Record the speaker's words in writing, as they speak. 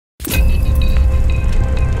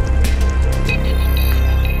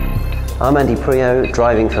I'm Andy Priaulx,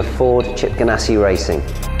 driving for Ford Chip Ganassi Racing.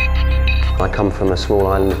 I come from a small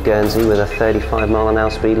island of Guernsey with a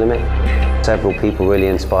 35-mile-an-hour speed limit. Several people really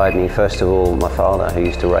inspired me. First of all, my father, who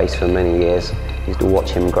used to race for many years. I used to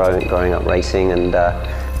watch him growing up racing, and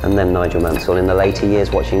then Nigel Mansell. In the later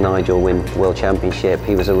years, watching Nigel win World Championship,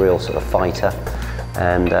 he was a real sort of fighter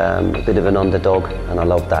and a bit of an underdog, and I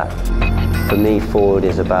loved that. For me, Ford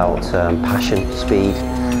is about passion, speed,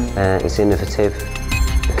 it's innovative.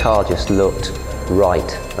 The car just looked right.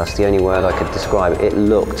 That's the only word I could describe it. It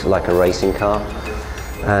looked like a racing car,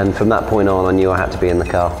 and from that point on I knew I had to be in the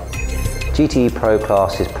car. GTE Pro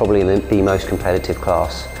class is probably the most competitive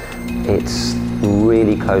class. It's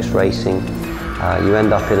really close racing. You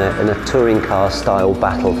end up in a touring car style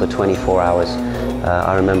battle for 24 hours.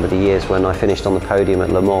 I remember the years when I finished on the podium at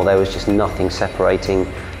Le Mans. There was just nothing separating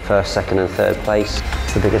first, second and third place.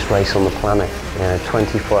 It's the biggest race on the planet.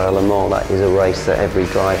 24-hour Le Mans, that is a race that every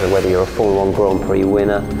driver, whether you're a Formula 1 Grand Prix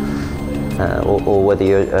winner or whether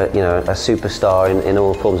you're a superstar in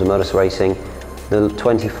all forms of motor racing, the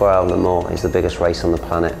 24-hour Le Mans is the biggest race on the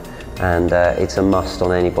planet, and it's a must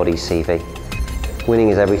on anybody's CV. Winning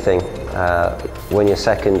is everything. When you're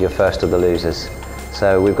second, you're first of the losers.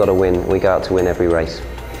 So we've got to win. We go out to win every race.